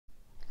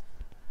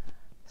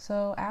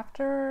So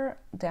after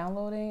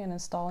downloading and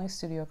installing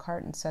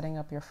Studiocart and setting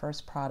up your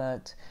first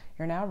product,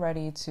 you're now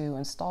ready to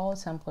install a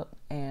template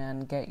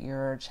and get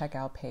your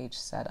checkout page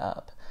set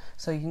up.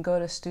 So you can go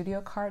to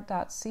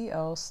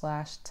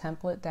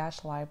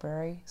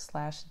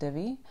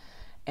studiocart.co/template-library/Divi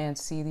and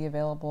see the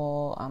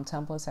available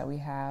templates that we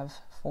have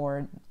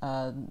for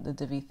the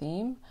Divi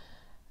theme.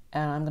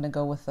 And I'm going to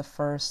go with the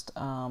first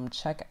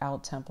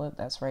checkout template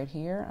that's right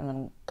here. And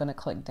I'm going to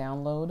click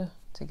download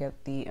to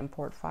get the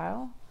import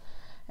file.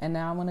 And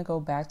now I'm going to go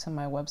back to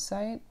my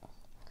website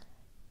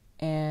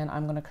and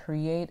I'm going to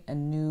create a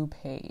new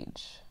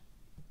page.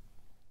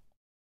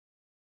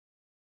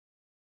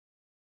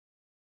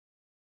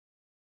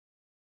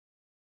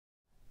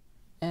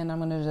 And I'm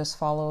going to just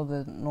follow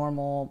the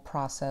normal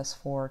process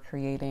for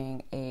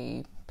creating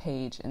a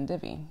page in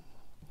Divi.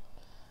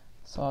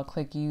 So I'll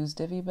click Use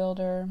Divi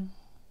Builder.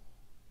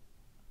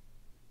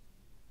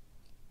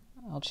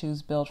 I'll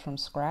choose Build from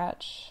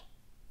Scratch.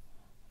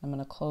 I'm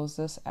going to close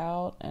this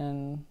out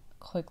and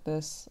click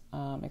this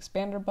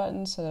expander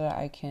button so that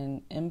I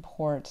can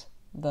import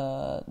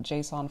the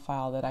JSON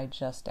file that I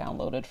just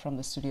downloaded from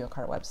the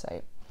Studiocart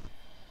website.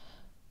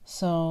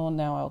 So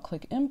now I'll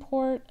click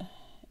Import,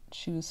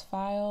 choose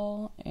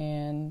File,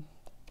 and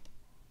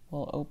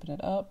we'll open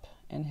it up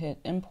and hit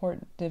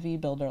Import Divi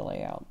Builder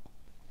Layout.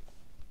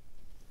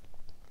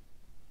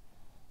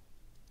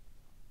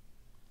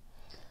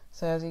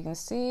 So as you can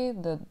see,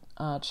 the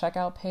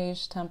checkout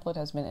page template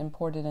has been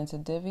imported into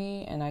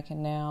Divi, and I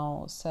can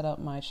now set up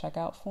my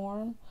checkout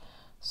form.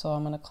 So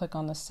I'm going to click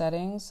on the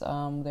settings.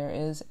 There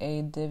is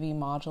a Divi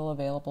module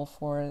available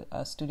for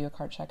a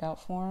Studiocart checkout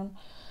form.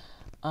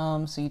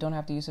 So you don't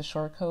have to use a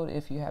shortcode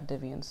if you have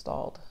Divi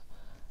installed.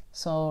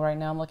 So right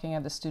now I'm looking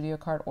at the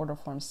Studiocart order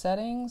form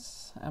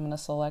settings. I'm going to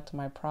select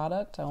my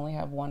product. I only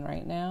have one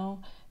right now,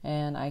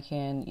 and I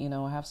can,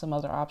 have some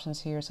other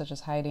options here, such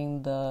as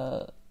hiding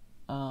the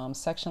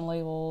section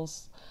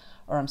labels,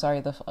 or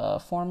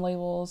the form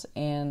labels,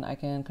 and I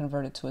can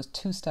convert it to a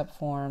two-step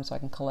form so I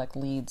can collect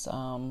leads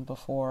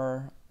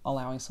before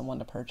allowing someone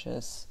to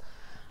purchase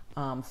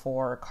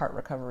for cart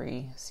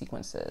recovery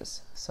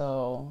sequences.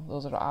 So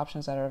those are the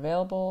options that are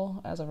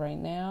available as of right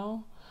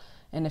now.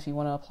 And if you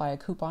want to apply a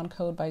coupon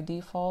code by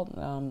default,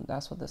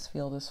 that's what this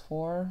field is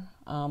for.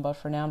 But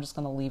for now, I'm just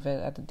going to leave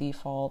it at the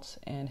default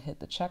and hit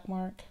the check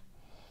mark.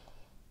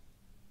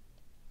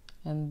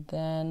 And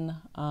then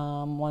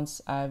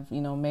once I've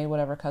made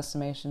whatever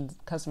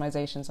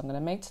customizations I'm going to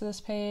make to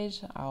this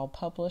page, I'll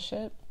publish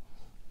it.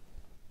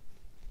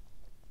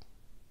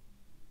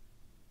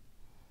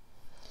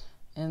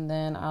 And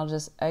then I'll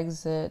just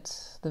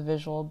exit the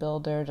visual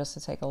builder just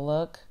to take a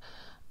look.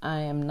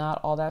 I am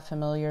not all that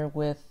familiar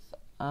with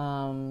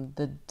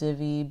the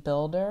Divi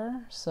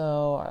builder,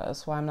 so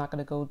that's why I'm not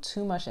going to go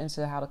too much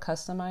into how to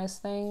customize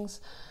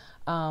things,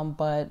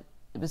 but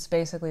it's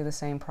basically the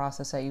same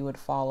process that you would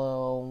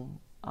follow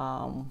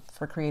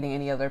for creating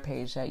any other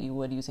page that you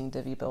would using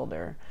Divi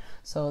Builder.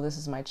 So this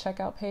is my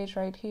checkout page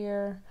right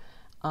here.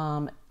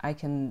 I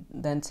can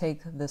then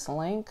take this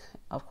link.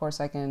 Of course,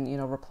 I can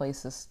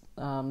replace this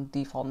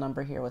default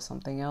number here with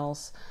something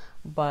else,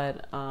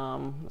 but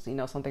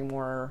something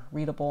more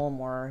readable,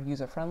 more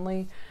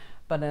user-friendly.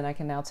 But then I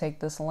can now take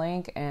this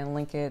link and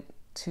link it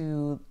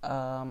to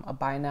a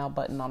buy now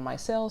button on my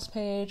sales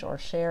page, or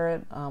share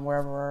it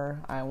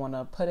wherever I want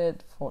to put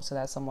it so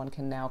that someone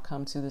can now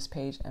come to this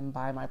page and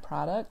buy my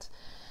product.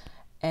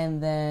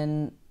 And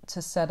then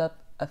to set up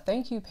a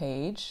thank you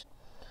page.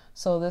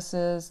 So this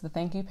is the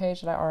thank you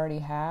page that I already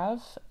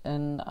have.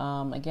 And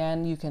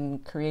again, you can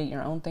create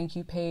your own thank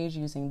you page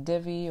using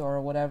Divi or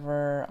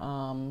whatever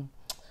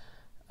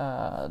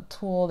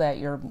tool that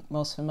you're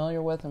most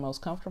familiar with and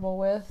most comfortable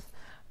with.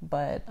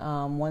 But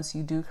once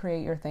you do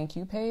create your thank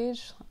you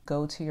page,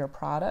 go to your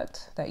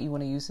product that you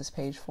want to use this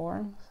page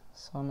for.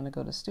 So I'm going to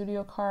go to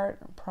Studiocart,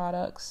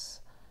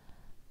 Products,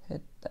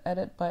 hit the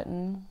Edit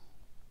button.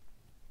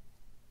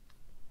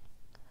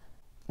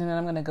 And then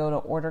I'm going to go to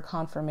Order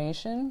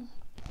Confirmation.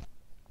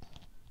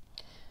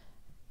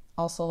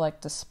 I'll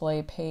select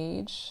Display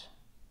Page.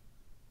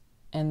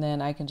 And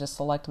then I can just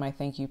select my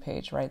thank you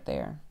page right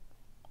there.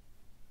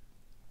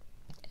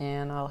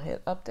 And I'll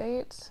hit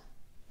Update,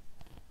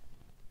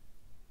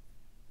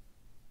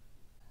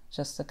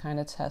 just to kind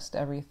of test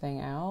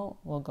everything out.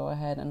 We'll go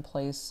ahead and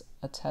place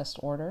a test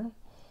order.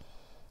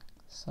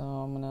 So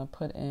I'm going to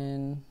put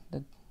in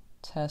the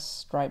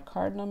test Stripe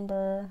card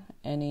number,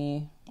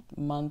 any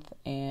month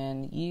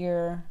and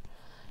year,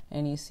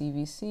 any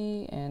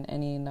CVC, and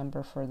any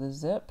number for the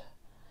zip.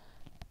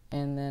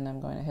 And then I'm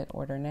going to hit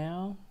Order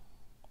Now.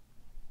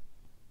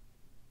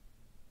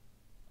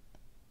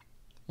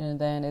 And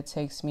then it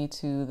takes me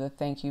to the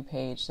thank you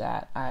page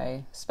that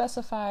I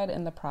specified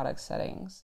in the product settings.